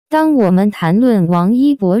当我们谈论王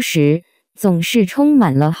一博时，总是充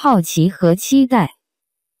满了好奇和期待。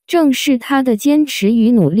正是他的坚持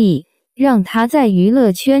与努力，让他在娱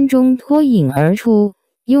乐圈中脱颖而出，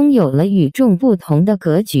拥有了与众不同的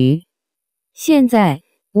格局。现在，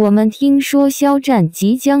我们听说肖战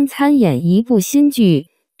即将参演一部新剧，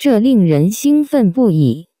这令人兴奋不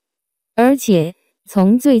已。而且，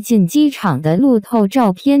从最近机场的路透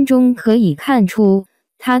照片中可以看出，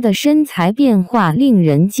他的身材变化令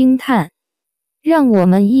人惊叹。让我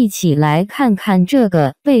们一起来看看这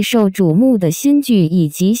个备受瞩目的新剧以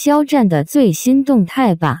及肖战的最新动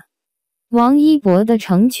态吧。王一博的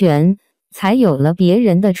成全，才有了别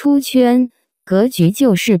人的出圈，格局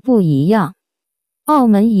就是不一样。澳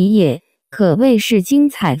门一夜可谓是精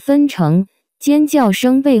彩纷呈，尖叫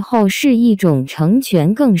声背后是一种成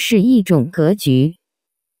全，更是一种格局。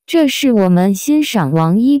这是我们欣赏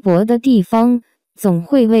王一博的地方，总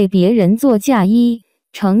会为别人做嫁衣，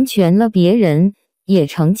成全了别人，也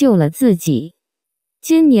成就了自己。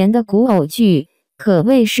今年的古偶剧可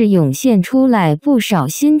谓是涌现出来不少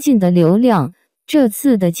新晋的流量。这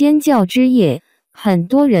次的尖叫之夜，很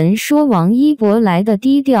多人说王一博来的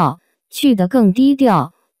低调，去的更低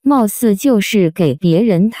调，貌似就是给别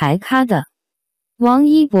人抬咖的。王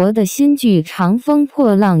一博的新剧《长风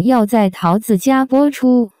破浪》要在桃子家播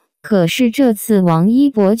出，可是这次王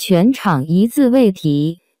一博全场一字未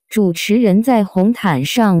提。主持人在红毯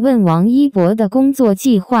上问王一博的工作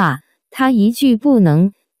计划，他一句不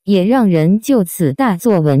能，也让人就此大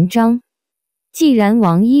做文章。既然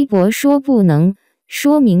王一博说不能，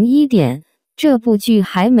说明一点，这部剧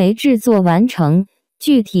还没制作完成，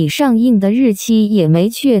具体上映的日期也没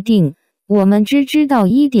确定。我们只知道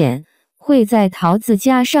一点，会在桃子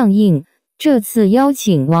家上映。这次邀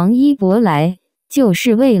请王一博来，就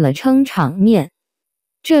是为了撑场面。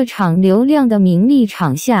这场流量的名利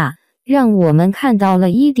场下，让我们看到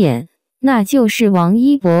了一点，那就是王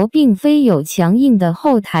一博并非有强硬的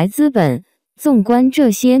后台资本。纵观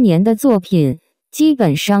这些年的作品，基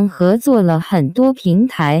本上合作了很多平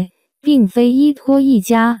台，并非依托一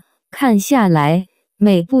家。看下来，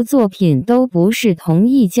每部作品都不是同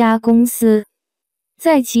一家公司。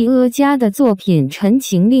在企鹅家的作品《陈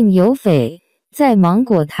情令有匪》，在芒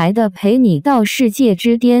果台的《陪你到世界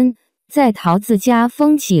之巅》，在桃子家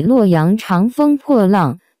风起洛阳长风破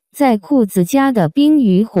浪，在裤子家的冰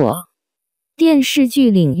与火。电视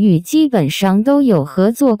剧领域基本上都有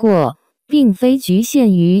合作过，并非局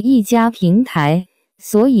限于一家平台，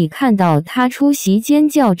所以看到他出席尖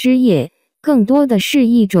叫之夜，更多的是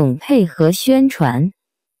一种配合宣传。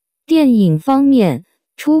电影方面，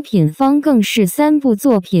出品方更是3部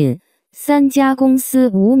作品，3家公司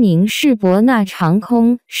无名是博纳长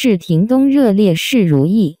空，是廷东，热烈是如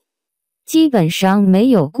意。基本上没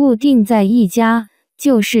有固定在一家，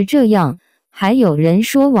就是这样。还有人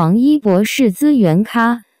说王一博是资源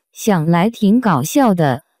咖，想来挺搞笑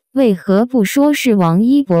的，为何不说是王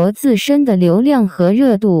一博自身的流量和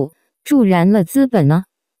热度助燃了资本呢？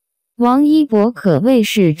王一博可谓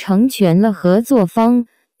是成全了合作方，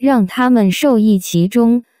让他们受益其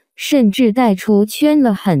中，甚至带出圈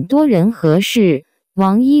了很多人和事。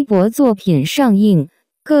王一博作品上映，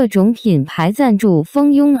各种品牌赞助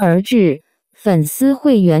蜂拥而至，粉丝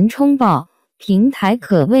会员冲爆，平台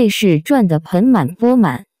可谓是赚得盆满钵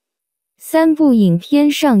满。3部影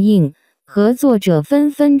片上映，合作者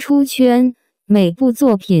纷纷出圈，每部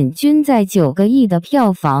作品均在9个亿的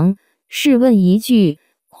票房。试问一句，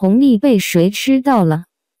红利被谁吃到了？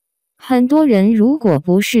很多人如果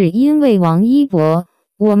不是因为王一博，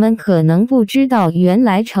我们可能不知道原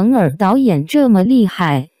来程耳导演这么厉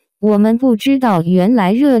害，我们不知道原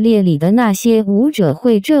来热烈里的那些舞者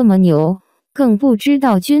会这么牛，更不知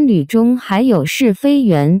道军旅中还有是非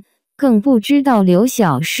员，更不知道刘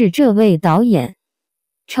晓是这位导演。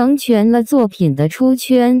成全了作品的出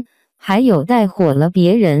圈，还有带火了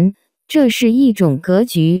别人，这是一种格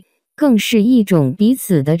局，更是一种彼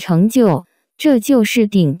此的成就，这就是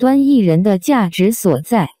顶端艺人的价值所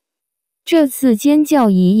在。这次尖叫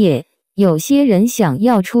一夜，有些人想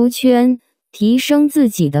要出圈，提升自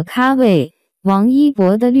己的咖位，王一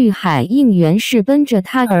博的绿海应援是奔着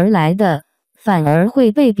他而来的，反而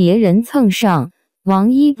会被别人蹭上。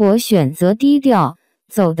王一博选择低调，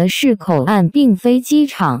走的是口岸，并非机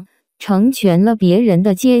场，成全了别人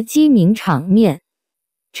的接机名场面，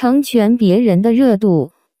成全别人的热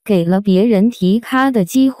度，给了别人提咖的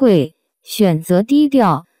机会。选择低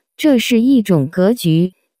调，这是一种格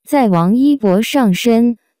局。在王一博上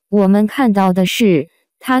身，我们看到的是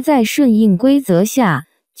他在顺应规则下，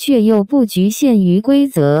却又不局限于规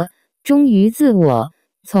则，忠于自我，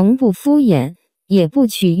从不敷衍，也不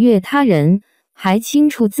取悦他人，还清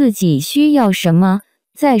楚自己需要什么，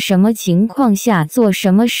在什么情况下做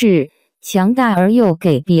什么事，强大而又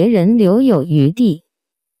给别人留有余地。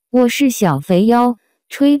我是小肥妖，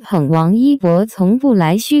吹捧王一博从不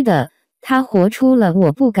来虚的，他活出了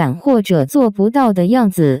我不敢或者做不到的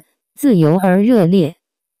样子，自由而热烈。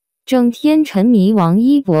整天沉迷王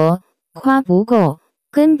一博，夸不够，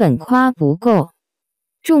根本夸不够。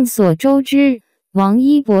众所周知，王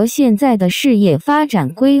一博现在的事业发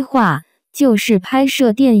展规划就是拍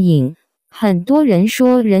摄电影。很多人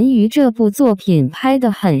说《人鱼》这部作品拍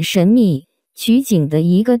得很神秘，取景的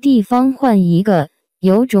一个地方换一个，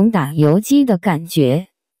有种打游击的感觉。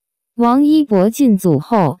王一博进组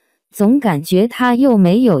后，总感觉他又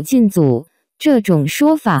没有进组，这种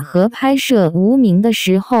说法和拍摄《无名》的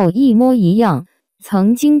时候一模一样。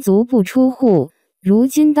曾经足不出户，如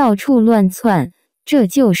今到处乱窜，这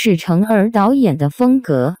就是程耳导演的风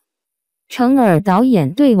格。程耳导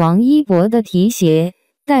演对王一博的提携，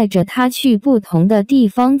带着他去不同的地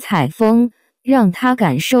方采风，让他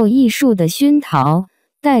感受艺术的熏陶，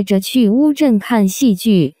带着去乌镇看戏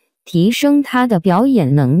剧，提升他的表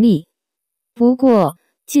演能力。不过，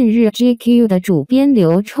近日 GQ 的主编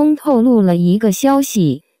刘冲透露了一个消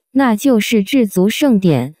息，那就是制足盛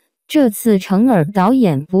典，这次程耳导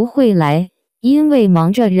演不会来，因为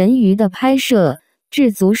忙着人鱼的拍摄。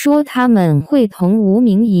制足说他们会同无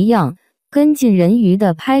名一样，跟进人鱼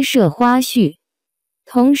的拍摄花絮。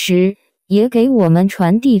同时也给我们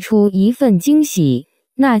传递出一份惊喜，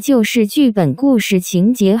那就是剧本故事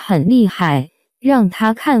情节很厉害，让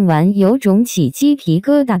他看完有种起鸡皮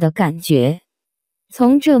疙瘩的感觉。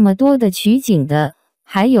从这么多的取景的，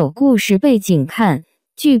还有故事背景看，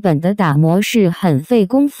剧本的打磨是很费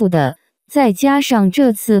功夫的，再加上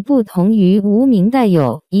这次不同于无名带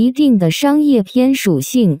有一定的商业片属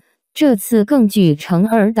性，这次更具程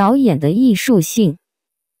耳导演的艺术性。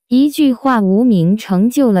一句话，无名成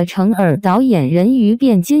就了程耳导演人鱼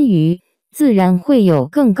变金鱼，自然会有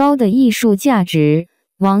更高的艺术价值。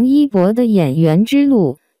王一博的演员之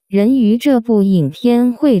路，人鱼这部影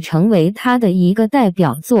片会成为他的一个代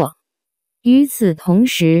表作。与此同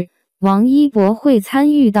时，王一博会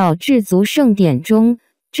参与到制足盛典中，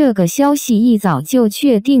这个消息一早就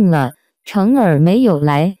确定了。程耳没有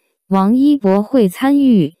来，王一博会参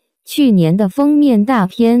与。去年的封面大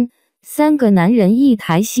片3个男人一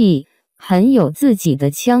台戏，很有自己的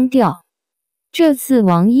腔调。这次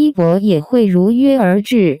王一博也会如约而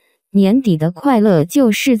至，年底的快乐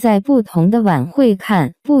就是在不同的晚会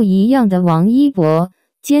看不一样的王一博。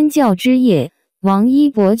尖叫之夜，王一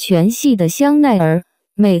博全系的香奈儿，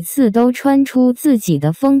每次都穿出自己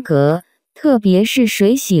的风格，特别是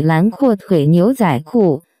水洗蓝阔腿牛仔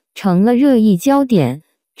裤，成了热议焦点，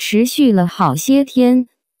持续了好些天，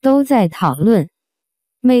都在讨论。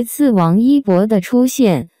每次王一博的出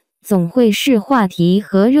现，总会是话题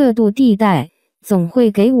和热度地带，总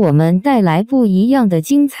会给我们带来不一样的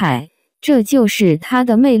精彩，这就是他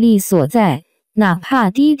的魅力所在。哪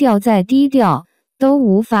怕低调再低调，都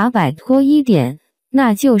无法摆脱一点，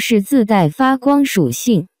那就是自带发光属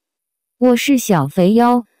性。我是小肥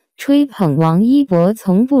妖，吹捧王一博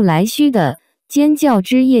从不来虚的，尖叫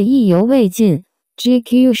之夜意犹未尽。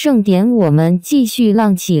GQ 盛典我们继续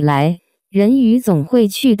浪起来，人鱼总会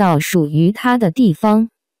去到属于他的地方。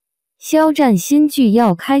肖战新剧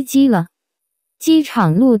要开机了，机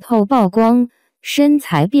场路透曝光，身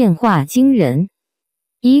材变化惊人。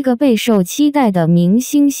一个备受期待的明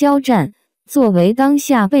星肖战，作为当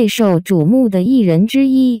下备受瞩目的艺人之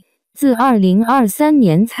一，自2023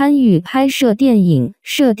年参与拍摄电影《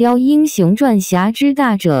射雕英雄传：侠之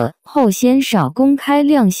大者》后鲜少公开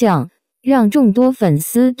亮相，让众多粉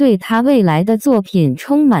丝对他未来的作品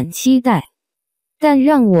充满期待。但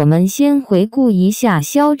让我们先回顾一下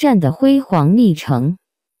肖战的辉煌历程。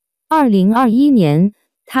2021年，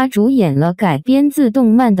他主演了改编自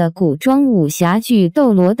动漫的古装武侠剧《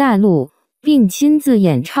斗罗大陆》，并亲自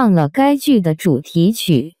演唱了该剧的主题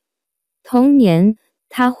曲。同年，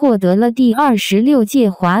他获得了第26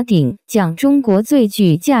届华鼎奖中国最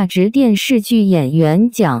具价值电视剧演员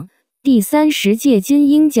奖、第30届金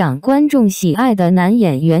鹰奖观众喜爱的男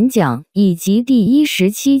演员奖，以及第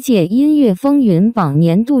17届音乐风云榜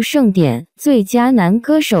年度盛典最佳男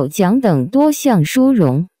歌手奖等多项殊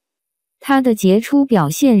荣。他的杰出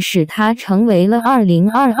表现使他成为了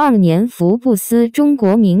2022年福布斯中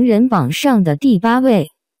国名人榜上的第8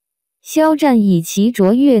位。肖战以其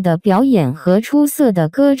卓越的表演和出色的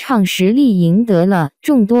歌唱实力赢得了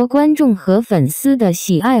众多观众和粉丝的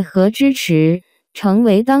喜爱和支持，成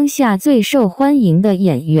为当下最受欢迎的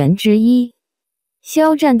演员之一。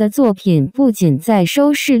肖战的作品不仅在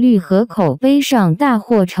收视率和口碑上大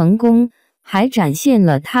获成功，还展现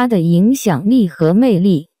了他的影响力和魅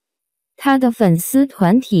力。他的粉丝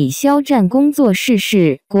团体肖战工作室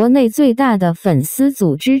是国内最大的粉丝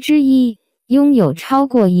组织之一，拥有超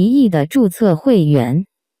过1亿的注册会员。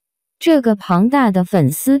这个庞大的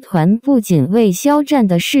粉丝团不仅为肖战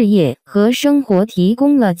的事业和生活提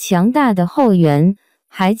供了强大的后援，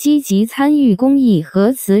还积极参与公益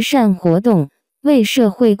和慈善活动，为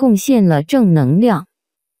社会贡献了正能量。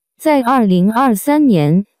在2023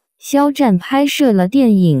年，肖战拍摄了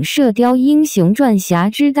电影《射雕英雄传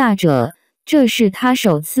侠之大者》，这是他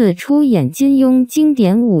首次出演金庸经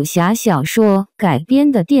典武侠小说改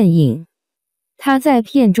编的电影。他在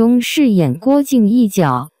片中饰演郭靖一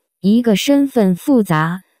角，一个身份复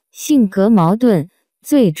杂、性格矛盾，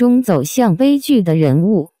最终走向悲剧的人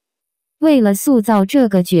物。为了塑造这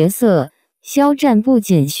个角色，肖战不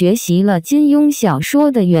仅学习了金庸小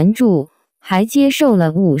说的原著，还接受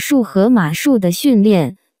了武术和马术的训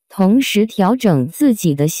练，同时调整自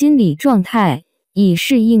己的心理状态，以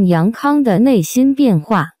适应杨康的内心变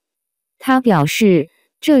化。他表示，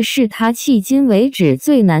这是他迄今为止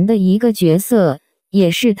最难的一个角色，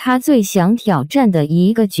也是他最想挑战的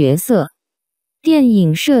一个角色。电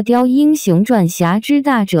影《射雕英雄传侠之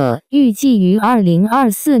大者》预计于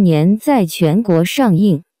2024年在全国上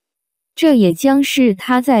映，这也将是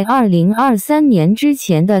他在2023年之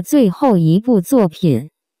前的最后一部作品。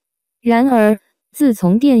然而，自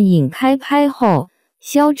从电影开拍后，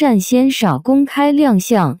肖战鲜少公开亮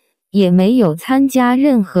相，也没有参加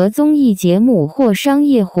任何综艺节目或商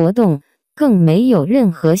业活动，更没有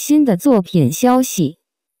任何新的作品消息。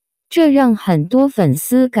这让很多粉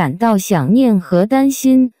丝感到想念和担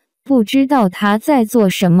心，不知道他在做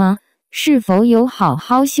什么，是否有好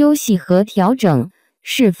好休息和调整，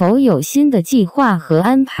是否有新的计划和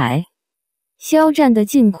安排。肖战的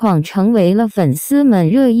近况成为了粉丝们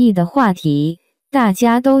热议的话题，大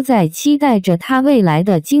家都在期待着他未来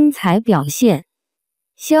的精彩表现。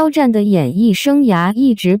肖战的演艺生涯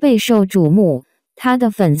一直备受瞩目，他的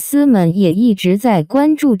粉丝们也一直在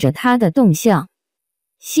关注着他的动向。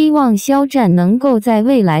希望肖战能够在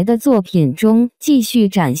未来的作品中继续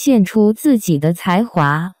展现出自己的才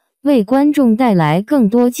华，为观众带来更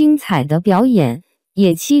多精彩的表演，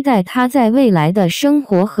也期待他在未来的生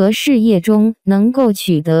活和事业中能够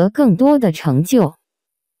取得更多的成就。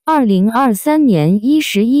2023年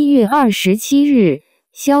11月27日，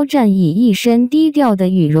肖战以一身低调的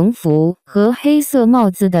羽绒服和黑色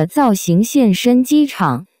帽子的造型现身机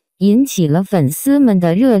场，引起了粉丝们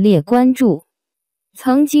的热烈关注。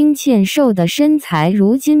曾经纤瘦的身材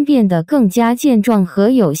如今变得更加健壮和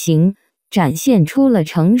有型，展现出了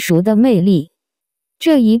成熟的魅力。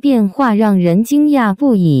这一变化让人惊讶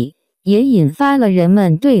不已，也引发了人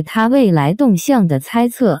们对他未来动向的猜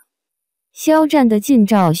测。肖战的近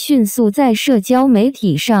照迅速在社交媒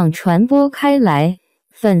体上传播开来，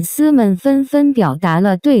粉丝们纷纷表达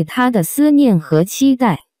了对他的思念和期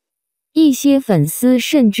待。一些粉丝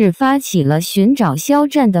甚至发起了寻找肖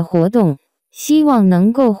战的活动，希望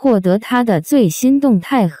能够获得他的最新动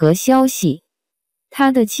态和消息。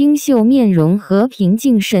他的清秀面容和平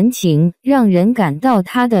静神情让人感到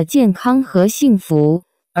他的健康和幸福，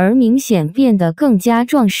而明显变得更加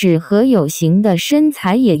壮实和有型的身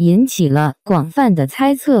材也引起了广泛的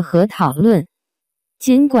猜测和讨论。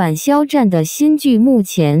尽管肖战的新剧目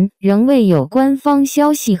前仍未有官方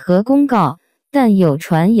消息和公告，但有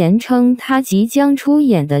传言称他即将出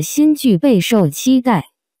演的新剧备受期待。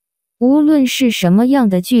无论是什么样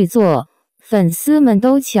的剧作，粉丝们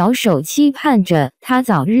都翘首期盼着他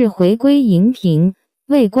早日回归荧屏，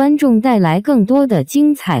为观众带来更多的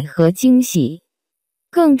精彩和惊喜。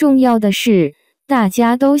更重要的是，大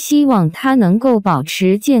家都希望他能够保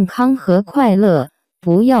持健康和快乐，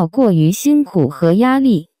不要过于辛苦和压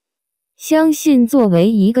力。相信作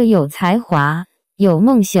为一个有才华、有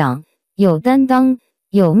梦想、有担当、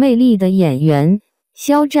有魅力的演员，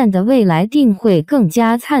肖战的未来定会更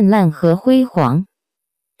加灿烂和辉煌。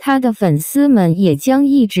他的粉丝们也将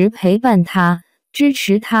一直陪伴他，支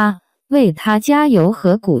持他，为他加油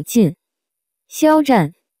和鼓劲。肖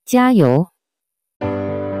战，加油！